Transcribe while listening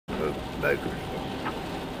Bakersville.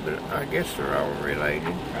 But I guess they're all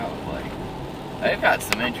related. Probably. They've got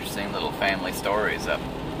some interesting little family stories up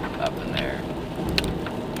in there.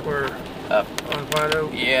 Where? Up on White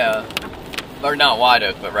Oak? Yeah. Or not White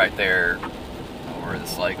Oak, but right there where the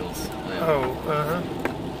Slagles live. Oh,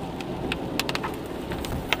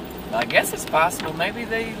 I guess it's possible. Maybe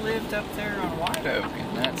they lived up there on White Oak,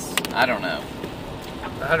 and that's... I don't know.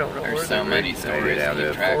 I don't know. There's where so many stories to out keep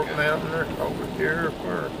of track Fort of. Mountain or over here or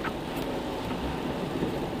where.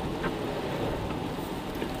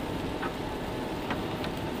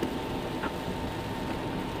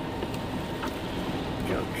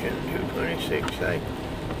 Junction 226.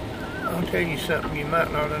 I'll tell you something you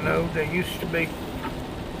might not have known.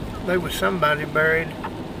 There was somebody buried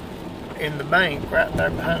in the bank right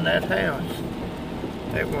there behind that house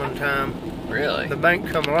at one time. Really? The bank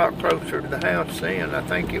come a lot closer to the house then. I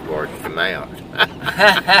think it washed them out.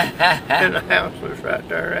 And the house was right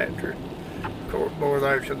there after. Boy,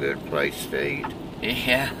 there's a good place to eat.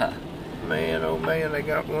 Yeah. Man, oh man, they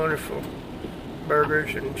got wonderful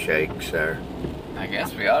burgers and shakes there. I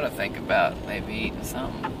guess we ought to think about maybe eating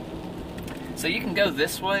something. So you can go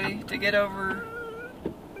this way to get over?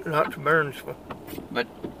 Not to Burnsville. But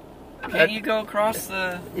can't you go across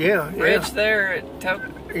the bridge there at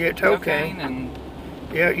Tokane? And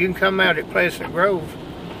Yeah, you can come out at Pleasant Grove,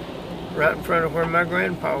 right in front of where my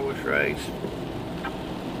grandpa was raised.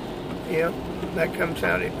 Yep, that comes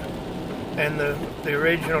out it. And the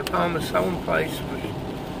original Thomas home place was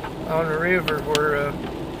on the river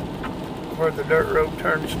where the dirt road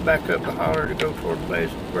turns back up the holler to go toward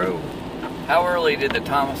Pleasant Grove. how early did the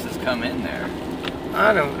Thomases come in there?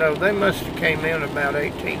 I don't know. They must have came in about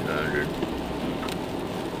 1800.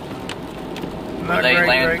 Were they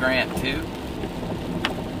land grant too?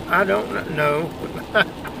 I don't know.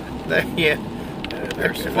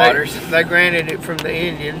 They're squatters. They granted it from the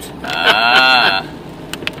Indians. Ah.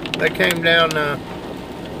 They came down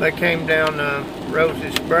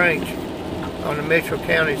Rose's Branch on the Mitchell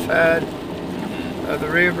County side of the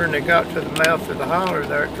river, and they got to the mouth of the holler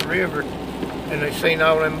there at the river, and they seen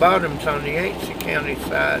all them bottoms on the Yancey County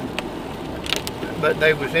side, but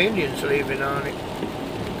they was Indians living on it,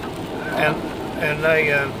 and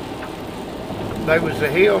they was a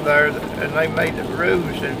hill there, and they made the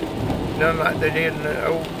roofs, and done like they did in the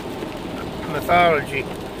old mythology.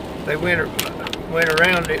 They went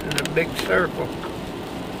around it in a big circle,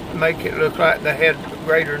 make it look like they had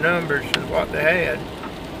greater numbers than what they had,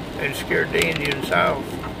 and scared the Indians off.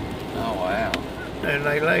 Oh, wow. And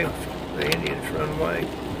they left. The Indians run away.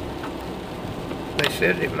 They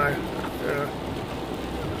said that my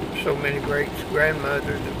so many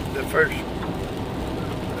great-grandmothers, the first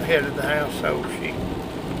head of the household, she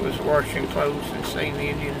was washing clothes and seen the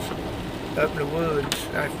Indians up in the woods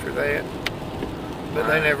after that. But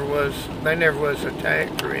they never was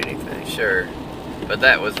attacked or anything. Sure. But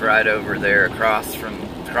that was right over there across from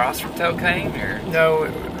Tokane, or? No,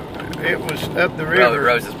 it was up the river.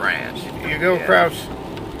 Rose's Branch. You go across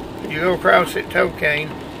at Tokane,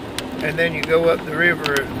 and then you go up the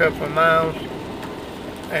river a couple of miles,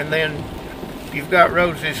 and then you've got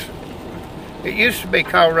Rose's. It used to be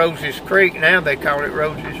called Rose's Creek. Now they call it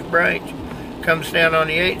Rose's Branch. Comes down on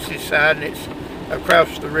the Yancey side, and it's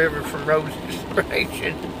across the river from Rose's Branch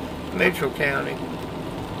in Mitchell County.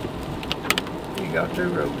 You got two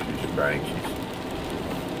Rose's Branches.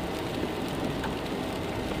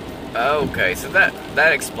 Okay, so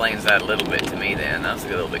that explains that a little bit to me then. I was a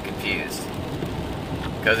little bit confused.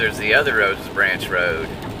 Because there's the other Rose's Branch Road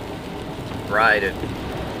right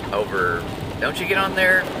over... Don't you get on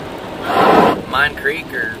there? Mine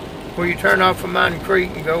Creek or... Where you turn off of Mine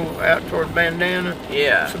Creek and go out toward Bandana?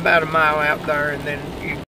 Yeah. It's about a mile out there, and then you